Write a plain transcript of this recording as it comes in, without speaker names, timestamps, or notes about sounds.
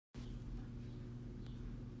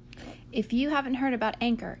If you haven't heard about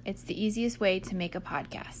Anchor, it's the easiest way to make a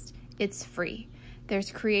podcast. It's free.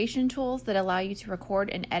 There's creation tools that allow you to record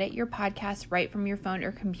and edit your podcast right from your phone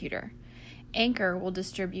or computer. Anchor will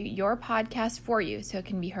distribute your podcast for you so it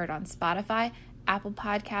can be heard on Spotify, Apple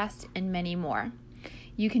Podcasts, and many more.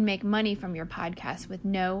 You can make money from your podcast with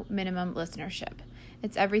no minimum listenership.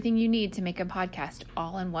 It's everything you need to make a podcast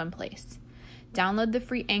all in one place. Download the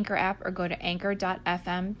free Anchor app or go to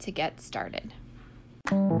anchor.fm to get started.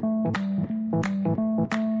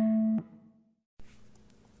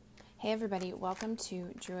 Hey everybody, welcome to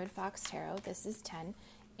Druid Fox Tarot. This is 10,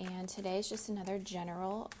 and today is just another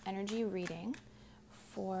general energy reading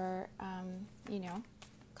for,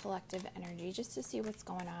 collective energy, just to see what's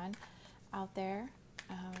going on out there.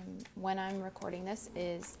 When I'm recording this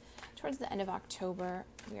is towards the end of October.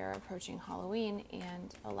 We are approaching Halloween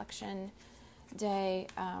and election day,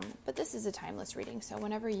 but this is a timeless reading, so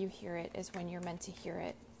whenever you hear it is when you're meant to hear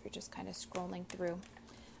it. If you're just kind of scrolling through.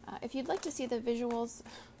 If you'd like to see the visuals,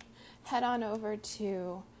 head on over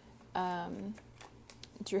to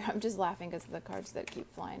Drew. I'm just laughing because of the cards that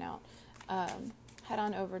keep flying out. Head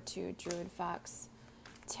on over to Druid Fox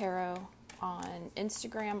Tarot on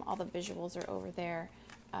Instagram. All the visuals are over there.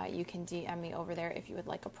 You can DM me over there if you would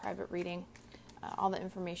like a private reading. All the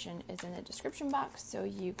information is in the description box, so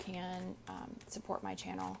you can support my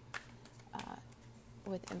channel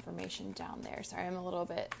with information down there. Sorry, I'm a little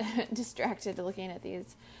bit distracted looking at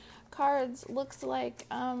these cards. Looks like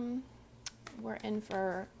we're in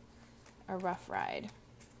for a rough ride.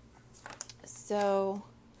 So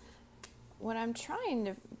what I'm trying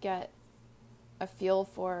to get a feel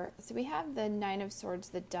for, so we have the Nine of Swords,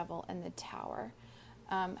 the Devil, and the Tower.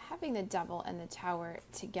 Having the Devil and the Tower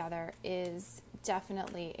together is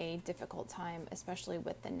definitely a difficult time, especially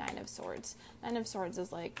with the Nine of Swords. Nine of Swords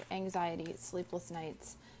is like anxiety, sleepless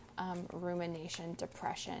nights, rumination,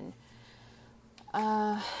 depression.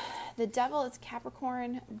 The Devil is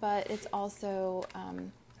Capricorn, but it's also,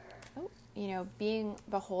 being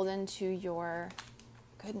beholden to your,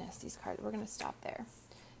 goodness, these cards, we're going to stop there.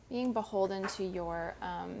 Being beholden to your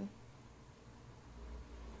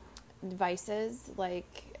vices,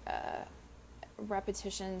 like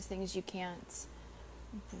repetitions, things you can't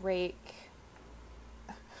break.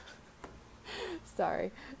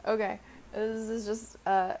 Sorry. Okay. This is just,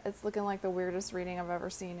 it's looking like the weirdest reading I've ever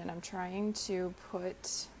seen, and I'm trying to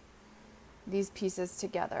put these pieces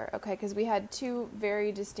together. Okay, because we had two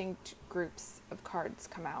very distinct groups of cards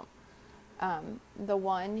come out. The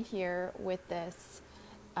one here with this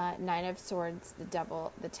Nine of Swords, the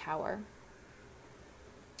Devil, the Tower.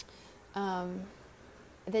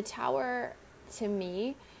 The Tower, to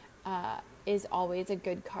me, is always a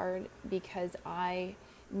good card because I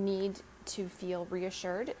need to feel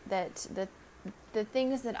reassured that the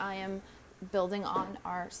things that I am building on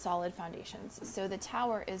are solid foundations. So the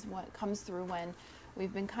Tower is what comes through when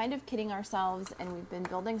we've been kind of kidding ourselves and we've been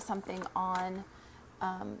building something on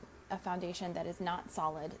a foundation that is not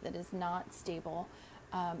solid, that is not stable,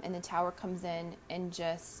 and the Tower comes in and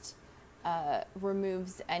just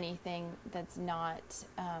removes anything that's not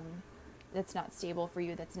stable for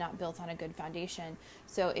you, that's not built on a good foundation.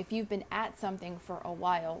 So if you've been at something for a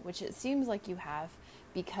while, which it seems like you have,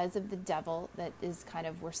 because of the Devil, that is kind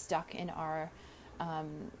of, we're stuck in our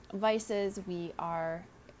vices, we are,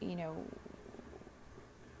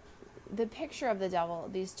 the picture of the Devil,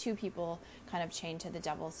 these two people kind of chained to the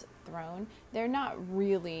Devil's throne, they're not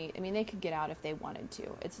really, they could get out if they wanted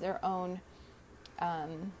to. It's their own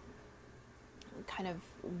kind of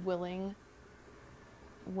willingness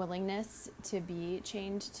to be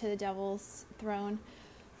chained to the Devil's throne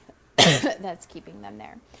that's keeping them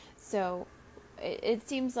there. So it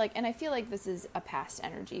seems like, and I feel like this is a past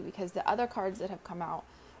energy because the other cards that have come out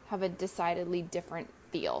have a decidedly different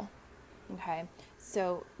feel. Okay,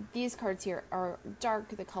 so these cards here are dark,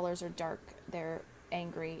 the colors are dark, they're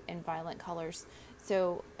angry and violent colors.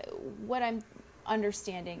 So what I'm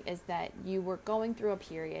understanding is that you were going through a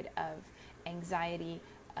period of anxiety,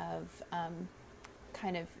 of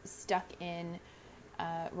kind of stuck in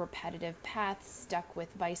repetitive paths, stuck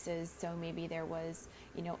with vices. So maybe there was,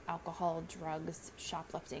 alcohol, drugs,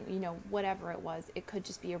 shoplifting, whatever it was. It could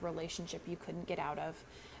just be a relationship you couldn't get out of.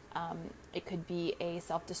 It could be a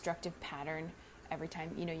self-destructive pattern. Every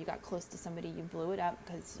time, you got close to somebody, you blew it up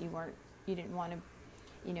because you didn't want to,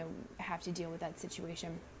 have to deal with that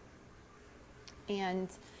situation. And,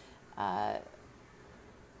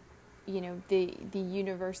 the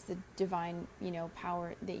universe, the divine,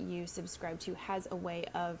 power that you subscribe to has a way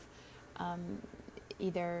of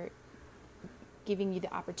either giving you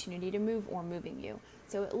the opportunity to move or moving you.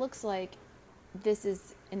 So it looks like this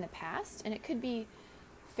is in the past, and it could be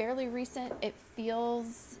fairly recent. It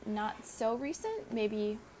feels not so recent,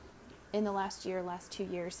 maybe in the last year, last 2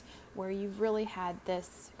 years, where you've really had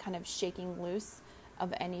this kind of shaking loose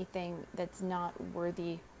of anything that's not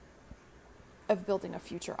worthy of building a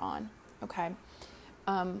future on. Okay.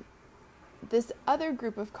 This other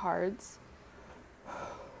group of cards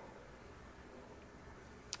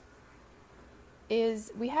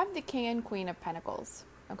is, we have the King and Queen of Pentacles,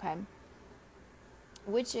 okay,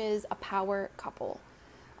 which is a power couple.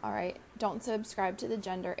 All right, don't subscribe to the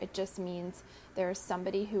gender. It just means there's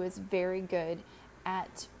somebody who is very good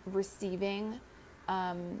at receiving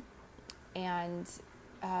and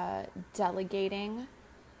delegating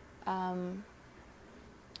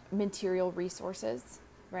material resources,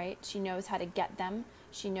 right? She knows how to get them.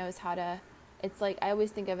 She knows how to, it's like, I always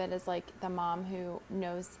think of it as like the mom who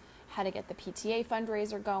knows how to get the PTA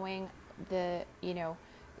fundraiser going,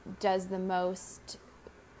 does the most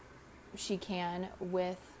she can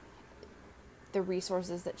with the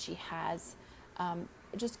resources that she has,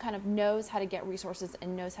 just kind of knows how to get resources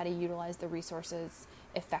and knows how to utilize the resources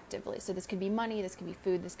effectively. So this could be money, this could be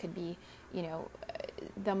food, this could be,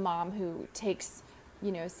 the mom who takes,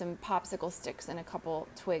 some popsicle sticks and a couple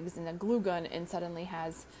twigs and a glue gun and suddenly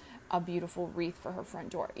has a beautiful wreath for her front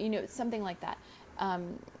door, something like that.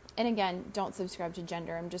 And again, don't subscribe to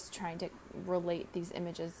gender. I'm just trying to relate these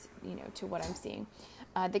images, to what I'm seeing.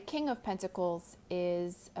 The King of Pentacles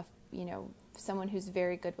is someone who's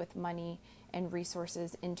very good with money and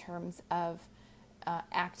resources in terms of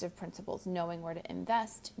active principles, knowing where to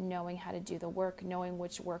invest, knowing how to do the work, knowing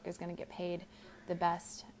which work is going to get paid the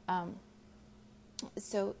best.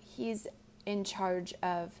 So he's in charge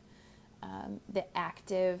of the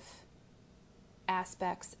active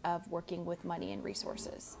aspects of working with money and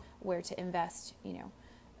resources, where to invest,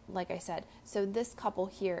 like I said. So this couple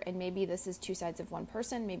here, and maybe this is two sides of one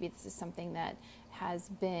person, maybe this is something that has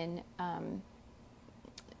been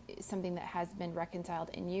reconciled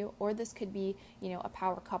in you, or this could be, a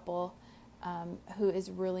power couple who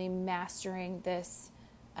is really mastering this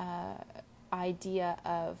idea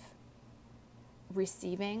of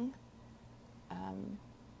receiving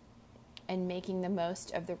and making the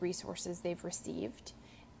most of the resources they've received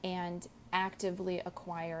and actively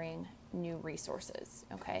acquiring new resources.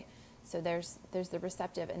 Okay, so there's the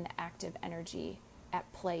receptive and the active energy at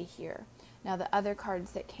play here. Now the other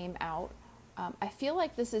cards that came out, I feel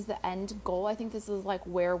like this is the end goal. I think this is like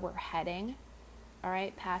where we're heading, all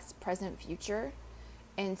right, past, present, future.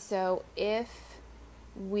 And so if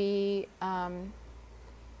we kind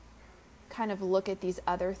of look at these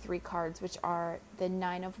other three cards, which are the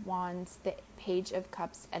Nine of Wands, the Page of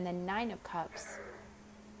Cups, and the Nine of Cups,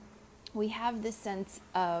 we have this sense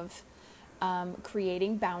of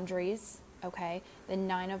creating boundaries, okay? The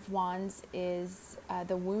Nine of Wands is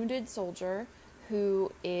the wounded soldier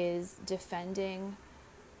who is defending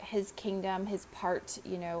his kingdom, his part,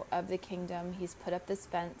 of the kingdom. He's put up this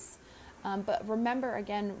fence. But remember,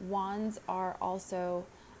 again, wands are also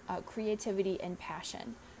creativity and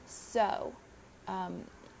passion. So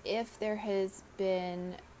if there has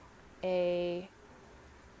been if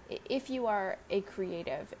you are a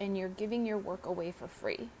creative and you're giving your work away for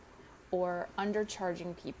free, or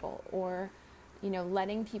undercharging people, or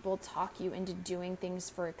letting people talk you into doing things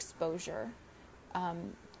for exposure,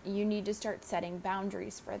 you need to start setting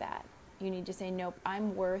boundaries for that. You need to say, nope,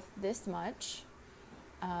 I'm worth this much.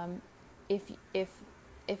 If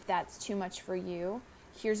that's too much for you,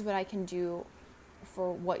 here's what I can do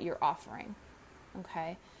for what you're offering.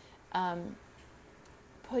 Okay.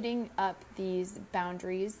 Putting up these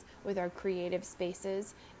boundaries with our creative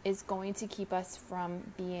spaces is going to keep us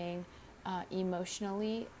from being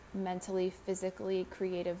emotionally, mentally, physically,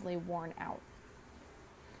 creatively worn out.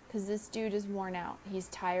 Because this dude is worn out. He's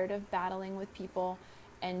tired of battling with people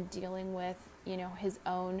and dealing with, his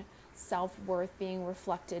own self-worth being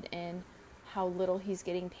reflected in how little he's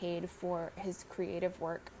getting paid for his creative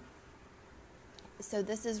work. So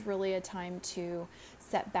this is really a time to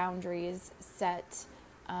set boundaries,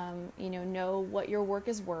 know what your work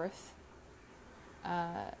is worth.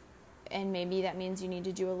 And maybe that means you need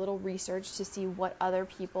to do a little research to see what other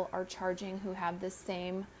people are charging who have the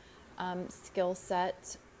same skill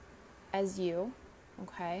set as you.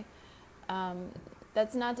 Okay.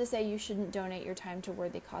 That's not to say you shouldn't donate your time to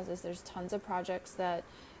worthy causes. There's tons of projects that,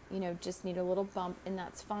 just need a little bump, and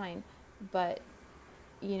that's fine. But,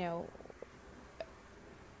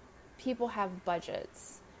 people have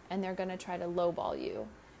budgets and they're going to try to lowball you.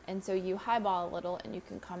 And so you highball a little and you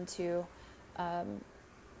can come to,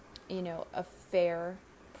 a fair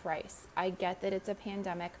price. I get that it's a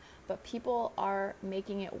pandemic, but people are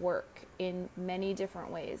making it work in many different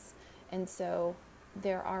ways. And so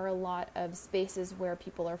there are a lot of spaces where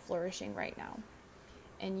people are flourishing right now,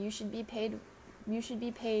 and you should be paid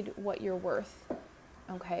what you're worth,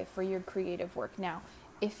 okay, for your creative work. Now,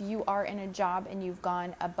 if you are in a job and you've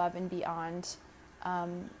gone above and beyond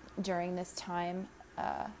during this time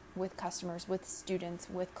with customers, with students,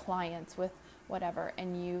 with clients, with whatever,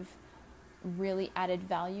 and you've really added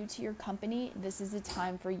value to your company, this is a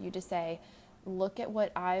time for you to say, look at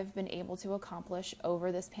what I've been able to accomplish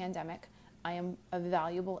over this pandemic. I am a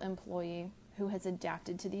valuable employee who has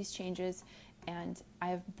adapted to these changes, and I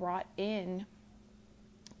have brought in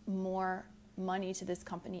more money to this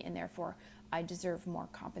company, and therefore I deserve more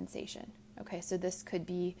compensation. Okay, so this could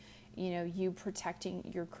be, you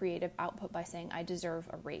protecting your creative output by saying, I deserve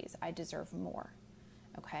a raise, I deserve more.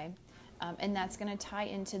 Okay, and that's going to tie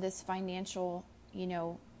into this financial,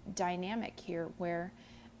 dynamic here where,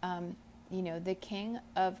 the King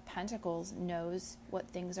of Pentacles knows what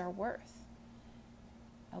things are worth.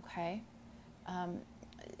 Okay,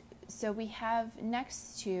 so we have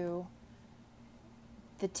next to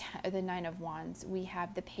the Nine of Wands, we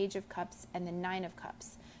have the Page of Cups and the Nine of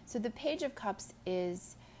Cups. So the Page of Cups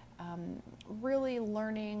is really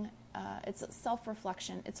learning, it's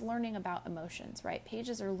self-reflection, it's learning about emotions, right?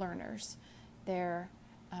 Pages are learners. They're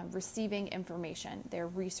receiving information, they're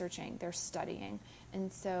researching, they're studying.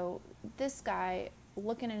 And so this guy,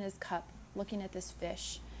 looking in his cup, looking at this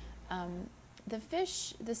fish,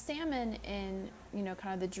 the salmon in,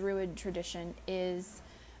 kind of the Druid tradition is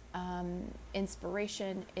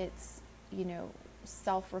inspiration, it's,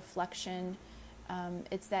 self-reflection,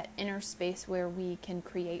 it's that inner space where we can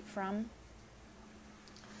create from.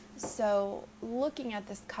 So looking at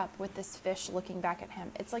this cup with this fish looking back at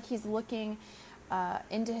him, it's like he's looking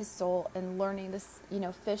into his soul and learning this,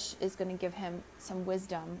 fish is going to give him some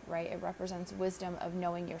wisdom, right? It represents wisdom of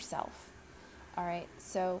knowing yourself. All right.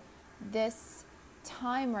 So this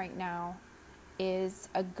time right now is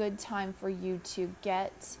a good time for you to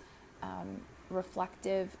get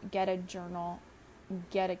reflective, get a journal,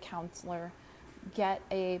 get a counselor, get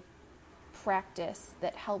a practice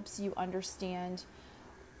that helps you understand,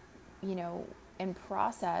 and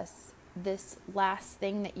process this last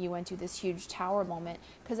thing that you went through, this huge tower moment,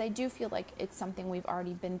 because I do feel like it's something we've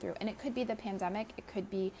already been through. And it could be the pandemic, it could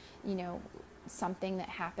be, something that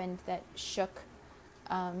happened that shook,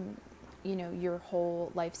 your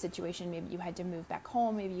whole life situation. Maybe you had to move back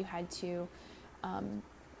home, maybe you had to,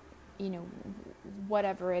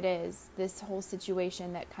 whatever it is, this whole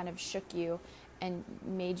situation that kind of shook you and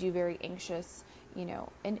made you very anxious,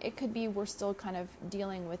 and it could be we're still kind of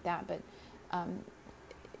dealing with that, but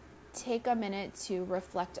take a minute to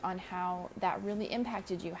reflect on how that really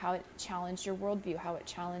impacted you, how it challenged your worldview, how it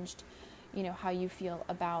challenged, how you feel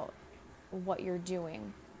about what you're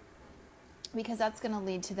doing. Because that's going to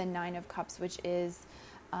lead to the Nine of Cups, which is,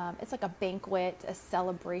 it's like a banquet, a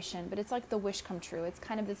celebration, but it's like the wish come true. It's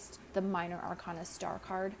kind of the minor arcana star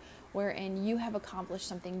card, wherein you have accomplished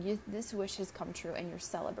something, this wish has come true, and you're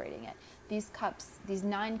celebrating it. These cups, these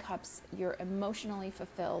 9 cups, you're emotionally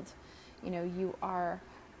fulfilled. You are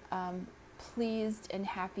pleased and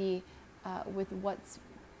happy with what's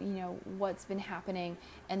been happening.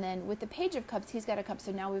 And then with the Page of Cups, he's got a cup,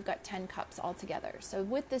 so now we've got 10 cups altogether. So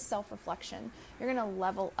with this self-reflection, you're going to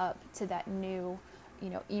level up to that new,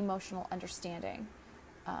 emotional understanding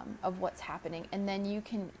of what's happening. And then you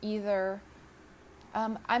can either,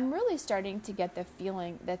 I'm really starting to get the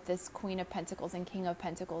feeling that this Queen of Pentacles and King of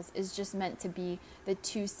Pentacles is just meant to be the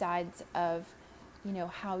two sides of,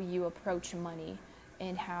 how you approach money,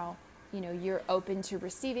 and how, you're open to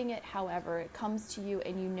receiving it however it comes to you,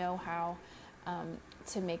 and you know how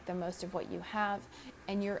to make the most of what you have,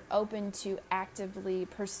 and you're open to actively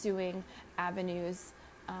pursuing avenues,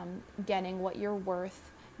 getting what you're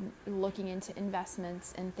worth, looking into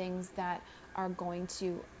investments and things that are going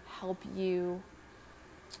to help you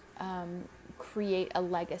create a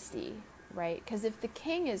legacy, right? Because if the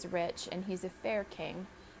king is rich and he's a fair king,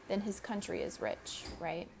 then his country is rich,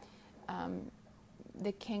 right?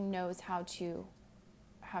 The king knows how to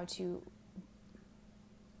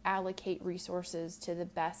allocate resources to the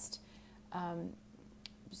best,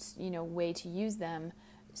 way to use them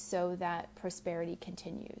so that prosperity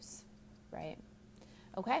continues, right?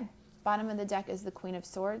 Okay, bottom of the deck is the Queen of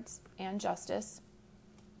Swords and Justice.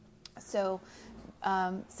 So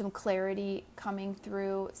some clarity coming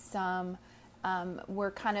through,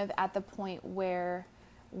 we're kind of at the point where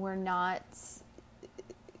we're not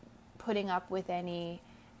putting up with any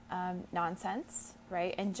nonsense,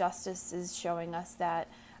 right? And justice is showing us that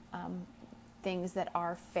things that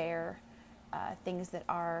are fair, things that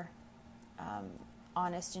are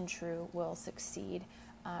honest and true will succeed.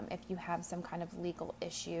 If you have some kind of legal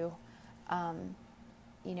issue,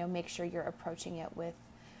 make sure you're approaching it with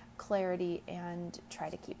clarity and try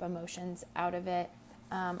to keep emotions out of it.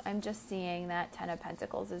 I'm just seeing that Ten of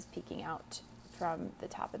Pentacles is peeking out from the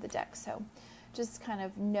top of the deck. So just kind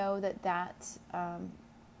of know that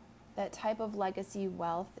type of legacy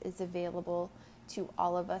wealth is available to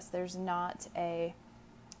all of us. There's not a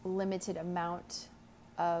limited amount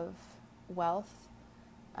of wealth,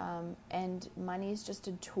 and money is just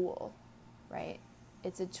a tool, right?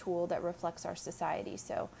 It's a tool that reflects our society.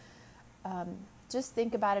 So just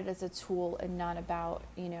think about it as a tool and not about,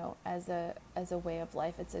 as a way of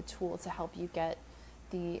life. It's a tool to help you get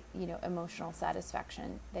the, emotional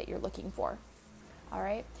satisfaction that you're looking for. All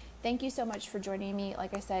right. Thank you so much for joining me.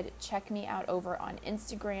 Like I said, check me out over on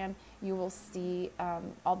Instagram. You will see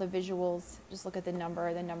all the visuals. Just look at the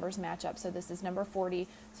number. The numbers match up. So this is number 40.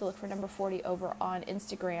 So look for number 40 over on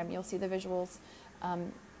Instagram. You'll see the visuals.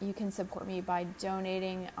 You can support me by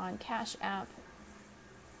donating on Cash App,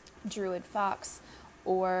 Druid Fox,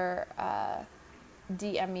 or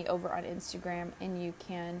DM me over on Instagram, and you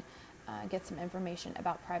can get some information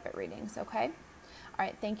about private readings. Okay? All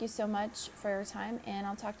right, thank you so much for your time, and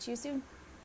I'll talk to you soon.